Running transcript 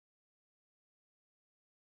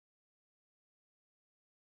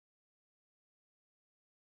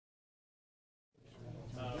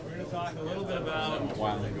talk a little bit about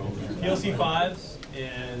PLC5s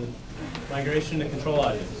and migration to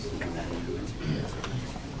ControlLogix.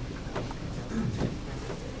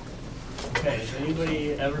 Okay, has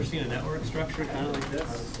anybody ever seen a network structure kind of like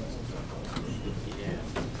this? Yeah.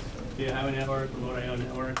 Do you have a network, remote I/O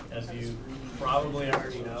network? As you probably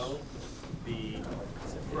already know, the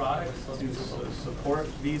products to support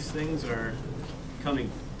these things are becoming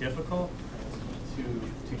difficult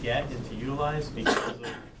to get and to utilize because of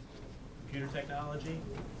computer technology.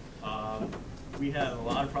 We have a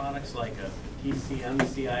lot of products like a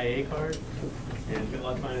PCMCIA card, and good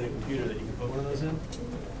luck finding a computer that you can put one of those in.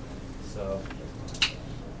 So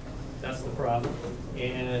that's the problem.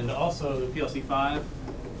 And also the PLC5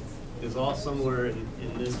 is all somewhere in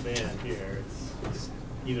this band here. It's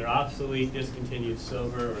either obsolete, discontinued,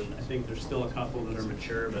 silver, or I think there's still a couple that are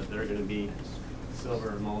mature, but they're going to be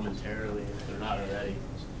silver momentarily if they're not already.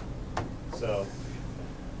 So,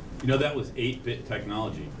 you know, that was 8-bit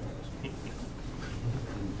technology.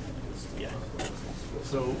 Yeah.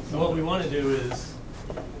 So what we want to do is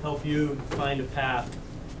help you find a path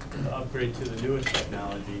to upgrade to the newest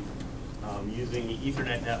technology using the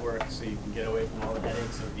Ethernet network, so you can get away from all the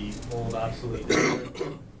headaches of the old obsolete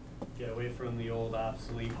network, get away from the old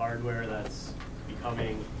obsolete hardware that's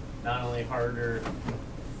becoming not only harder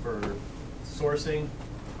for sourcing,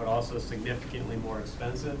 but also significantly more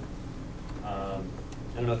expensive. I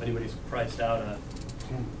don't know if anybody's priced out a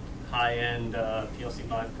high-end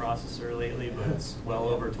PLC5 processor lately, but it's well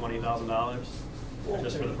over $20,000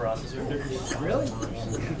 just for the processor. Really?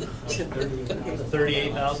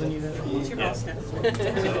 38,000 units.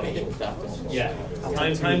 Yeah.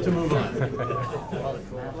 Yeah. Time to move on. I'll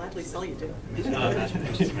gladly sell you two. Yeah,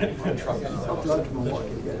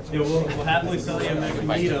 we'll happily sell you them if you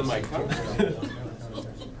need them.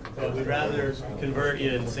 But we'd rather convert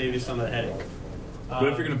you and save you some of the headache. But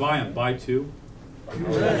if you're going to buy them, buy 2. Or 3.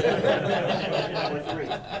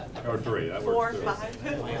 Or 3. That 4, works too.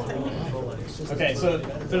 5. Okay, so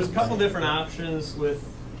there's a couple different options with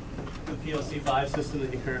the PLC5 system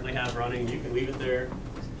that you currently have running. You can leave it there,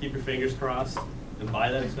 keep your fingers crossed, and buy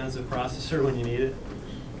that expensive processor when you need it.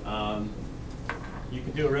 You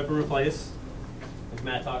can do a rip and replace, like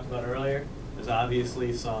Matt talked about earlier. There's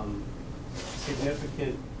obviously some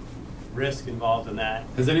significant risk involved in that.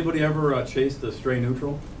 Has anybody ever chased a stray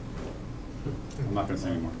neutral? I'm not going to say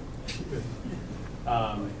anymore.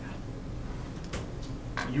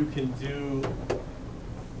 You can do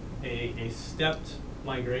a stepped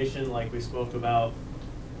migration like we spoke about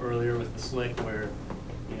earlier with the SLIC, where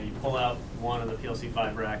you pull out one of the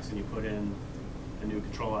PLC5 racks and you put in a new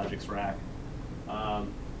ControlLogix rack.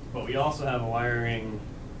 But we also have a wiring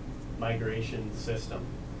migration system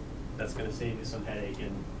that's going to save you some headache,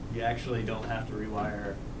 and you actually don't have to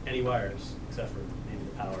rewire any wires except for maybe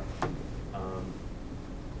the power.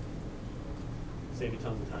 Save you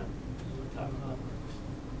tons of time.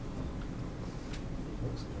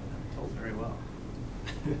 Told very well.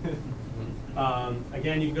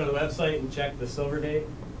 Again, you can go to the website and check the silver date.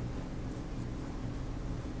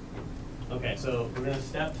 Okay, so we're going to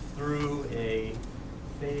step through a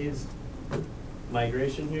phased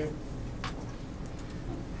migration here.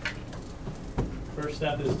 First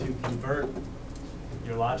step is to convert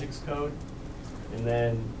your Logix code, and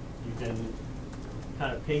then you can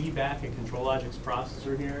kind of piggyback a ControlLogix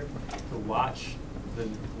processor here to watch the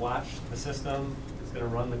system. It's going to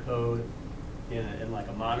run the code in like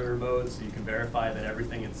a monitor mode, so you can verify that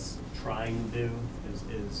everything it's trying to do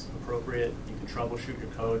is appropriate. You can troubleshoot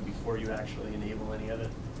your code before you actually enable any of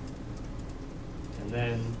it. And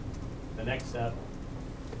then the next step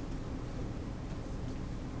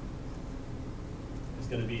is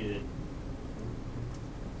going to be to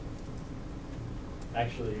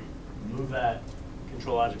actually move that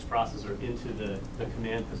ControlLogix processor into the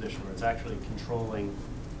command position where it's actually controlling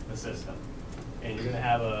the system. And you're going to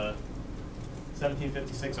have a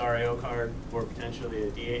 1756 RAO card or potentially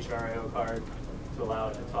a DH RAO card to allow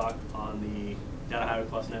it to talk on the Data Highway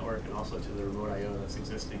Plus network and also to the remote I/O that's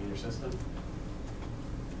existing in your system.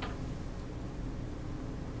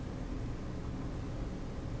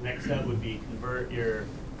 Next step would be convert your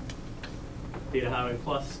Data Highway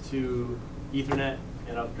Plus to Ethernet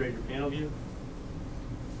and upgrade your panel view.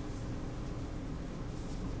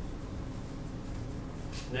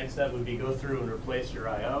 Next step would be go through and replace your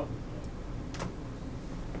I/O.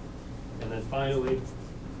 And then finally,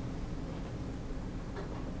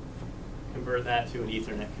 convert that to an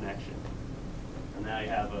Ethernet connection. And now you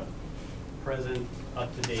have a present,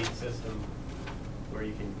 up-to-date system where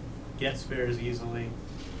you can get spares easily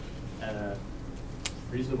at a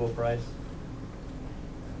reasonable price.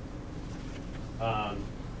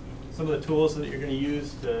 some of the tools that you're going to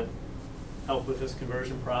use to help with this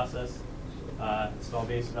conversion process.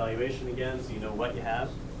 Install-based evaluation again, so you know what you have.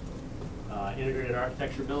 Integrated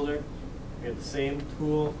architecture builder. We have the same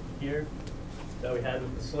tool here that we had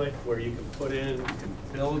with the SLIC, where you can put in, you can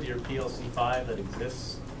build your PLC5 that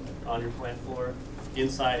exists on your plant floor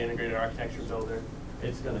inside integrated architecture builder.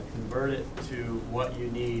 It's going to convert it to what you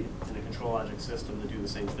need in a ControlLogix system to do the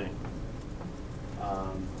same thing.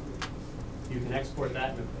 You can export that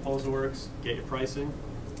into ProposalWorks, get your pricing.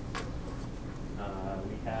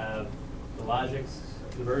 We have the Logix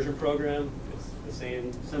conversion program. It's the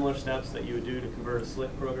same, similar steps that you would do to convert a SLIC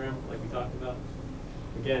program, like we talked about.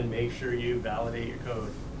 Again, make sure you validate your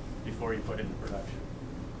code before you put it into production.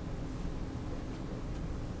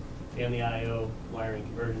 And the I/O wiring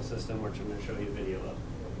conversion system, which I'm going to show you a video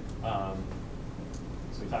of.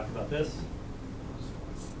 So we talked about this.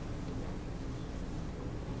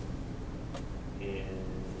 And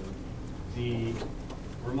the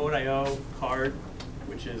remote I/O card,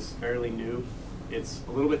 which is fairly new. It's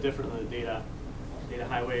a little bit different than the data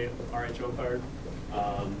highway RHO card.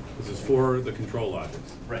 This is for the ControlLogix.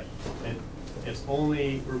 Right. It's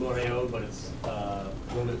only remote I/O, but it's a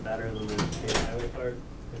little bit better than the data highway card.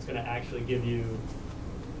 It's going to actually give you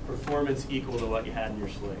performance equal to what you had in your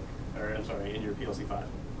SLIC, or I'm sorry, in your PLC5.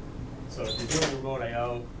 So if you're doing remote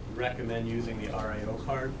I/O, we recommend using the RIO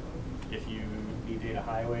card. If you need data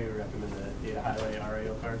highway, we recommend the data highway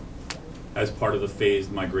RIO card. As part of the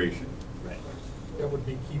phased migration. Right. That would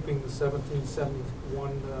be keeping the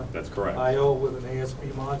 1771 That's correct. I/O with an ASP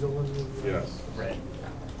module in the Yes. Right.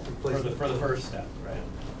 replace For the first step, right?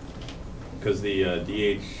 Because the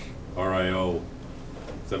DHRIO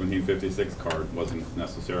 1756 card wasn't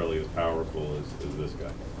necessarily as powerful as this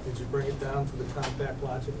guy. Did you bring it down to the compact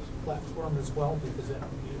Logix platform as well? Because that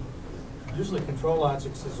usually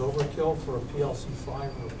ControlLogix is overkill for a PLC5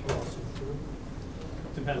 or a PLC2.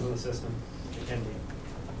 Depends on the system. It can be.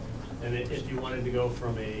 And if you wanted to go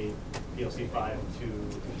from a PLC5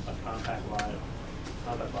 to a compact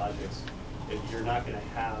Logix, you're not going to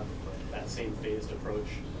have that same phased approach.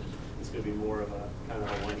 It's going to be more of a kind of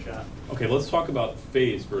a one-shot. Okay, let's talk about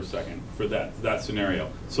phase for a second for that scenario.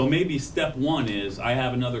 So maybe step one is I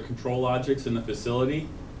have another ControlLogix in the facility.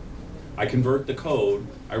 I convert the code.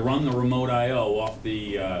 I run the remote I/O off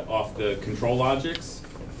the ControlLogix,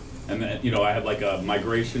 and then I have like a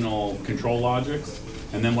migrational ControlLogix.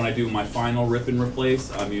 And then when I do my final rip and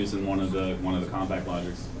replace, I'm using one of the compact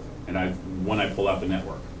Logix, and when I pull out the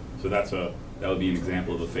network. So that would be an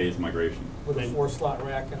example of a phased migration. With a 4-slot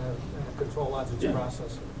rack and a ControlLogix Yeah.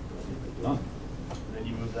 processor. Done. And then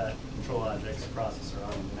you move that ControlLogix processor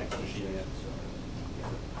on the next machine.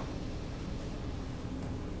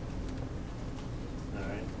 All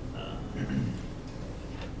right.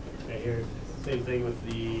 Okay, here, same thing with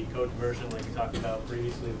the code conversion like we talked about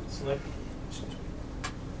previously with SLIC.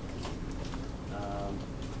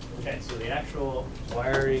 Okay, so the actual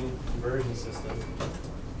wiring conversion system,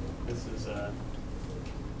 this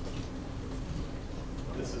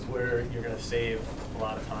is where you're going to save a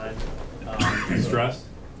lot of time. And stress?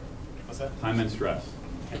 What's that? Time and stress.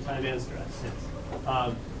 And time and stress, yes.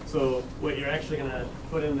 So what you're actually going to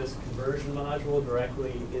put in this conversion module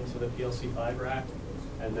directly into the PLC5 rack,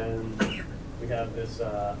 and then we have this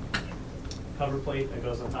cover plate that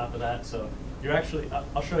goes on top of that. So you're actually,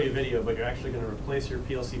 I'll show you a video, but you're actually going to replace your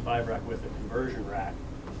PLC5 rack with a conversion rack,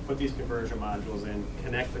 put these conversion modules in,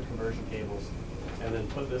 connect the conversion cables, and then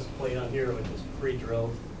put this plate on here, which is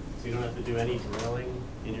pre-drilled, so you don't have to do any drilling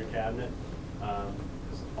in your cabinet,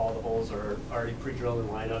 because all the holes are already pre-drilled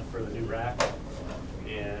and lined up for the new rack,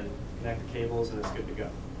 and connect the cables, and it's good to go.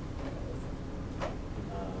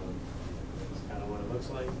 That's kind of what it looks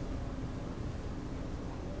like.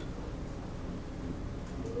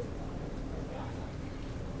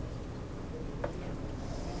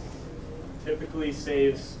 Typically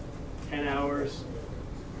saves 10 hours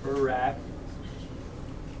per rack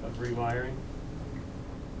of rewiring.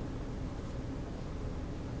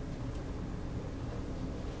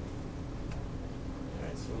 All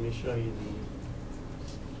right, so let me show you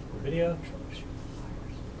the video.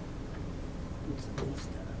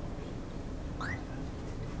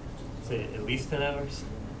 Say at least 10 hours.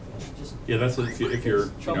 Yeah, that's if you're,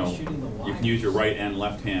 you can use your right and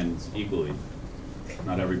left hands equally.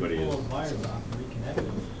 Not everybody is.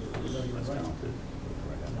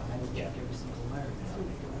 Yeah.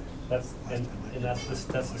 That's the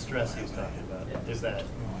stress he was talking about. Is that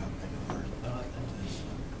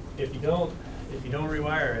if you don't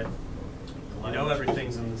rewire it, you know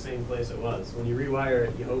everything's in the same place it was. When you rewire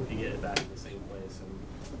it, you hope you get it back in the same place. And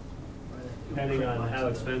depending on how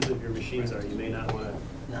expensive your machines are, you may not want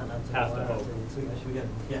to have to hope.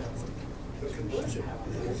 Yeah. The conversion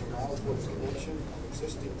modules allow for the connection of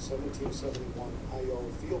existing 1771 I/O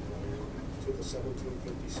field wire to the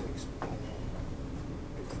 1756 I/O.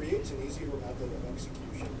 It creates an easier method of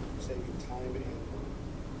execution, saving time and money.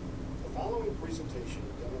 The following presentation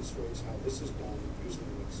demonstrates how this is done using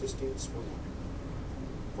an existing swing arm.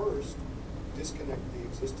 First, disconnect the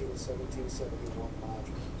existing 1771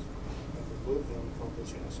 modules and remove them from the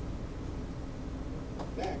chassis.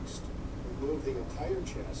 Next, remove the entire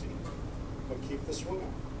chassis, but keep the swing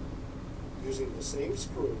arm. Using the same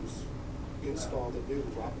screws, install the new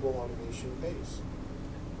Rockwell automation base.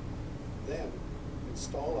 Then,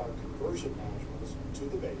 install our conversion modules to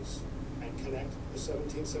the base and connect the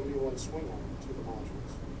 1771 swing arm to the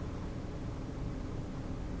modules.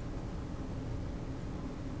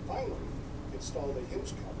 Finally, install the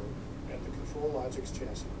hinge cover and the ControlLogix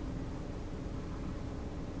chassis.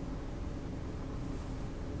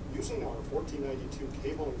 Using our 1492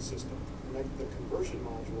 cabling system, connect the conversion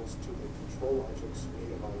modules to the ControlLogix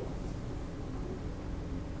native I/O.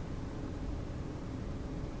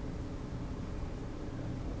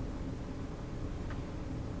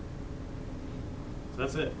 So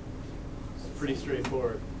that's it. It's pretty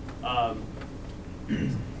straightforward.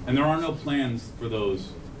 And there are no plans for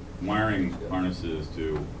those wiring harnesses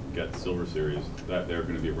to get Silver Series. That they're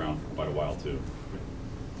going to be around for quite a while too.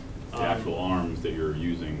 The actual arms that you're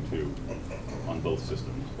using on both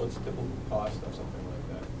systems. What's the typical cost of something like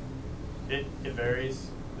that? It varies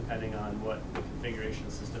depending on what the configuration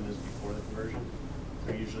of the system is before the conversion.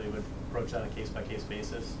 So usually would approach that on a case-by-case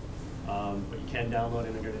basis. But you can download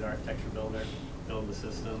Integrated Architecture Builder, build the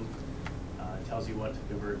system. It tells you what to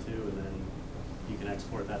convert to, and then you can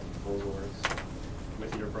export that to ProposalWorks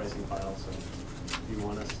with your pricing file. So if you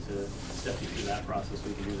want us to step you through that process,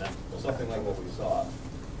 we can do that. Well, something like what we saw,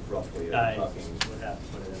 roughly, I talking. would have to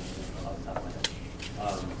put it in off the top of my head.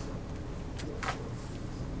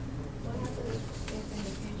 What happens if in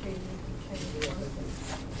the future you need to change one of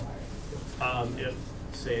them? If,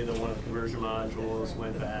 say, one of the conversion modules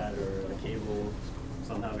went bad, or the cable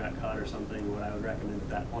somehow got cut or something, what I would recommend at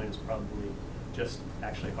that point is probably just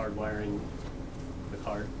actually hardwiring the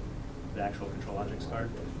card, the actual ControlLogix card.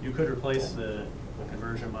 You could replace the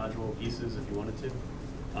conversion module pieces if you wanted to.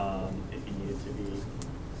 If you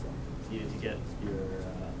needed to get your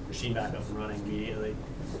machine back up and running immediately,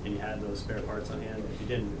 and you had those spare parts on hand. If you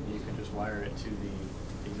didn't, you could just wire it to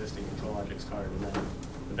the existing ControlLogix card, and then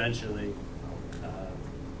eventually,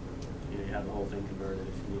 you have the whole thing converted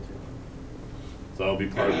if you need to. So that'll be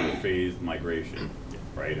part of the phased migration,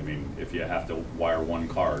 right? I mean, if you have to wire one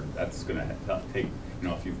card, that's going to take,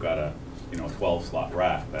 if you've got a 12-slot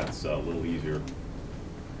rack, that's a little easier.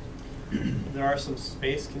 There are some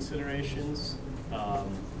space considerations.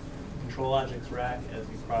 ControlLogix rack, as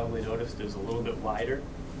you probably noticed, is a little bit wider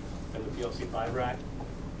than the PLC5 rack,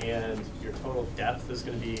 and your total depth is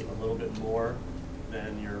going to be a little bit more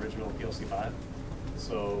than your original PLC5.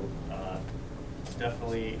 So it's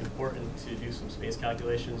definitely important to do some space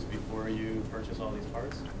calculations before you purchase all these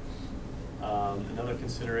parts. Another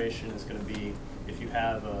consideration is going to be if you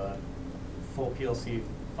have a full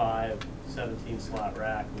PLC5 17-slot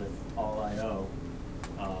rack with all I/O.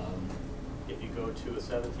 If you go to a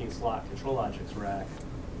 17-slot ControlLogix rack,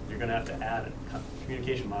 you're going to have to add a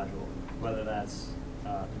communication module, whether that's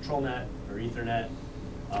ControlNet or Ethernet.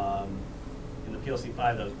 In the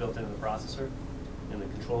PLC5, that was built into the processor. In the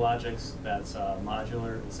ControlLogix, that's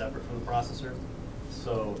modular and separate from the processor.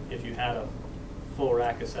 So if you had a full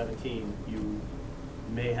rack of 17, you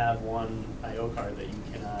may have one I/O card that you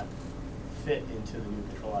cannot fit into the new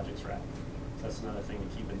ControlLogix rack. That's another thing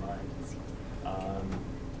to keep in mind.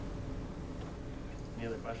 Any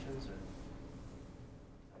other questions? Or?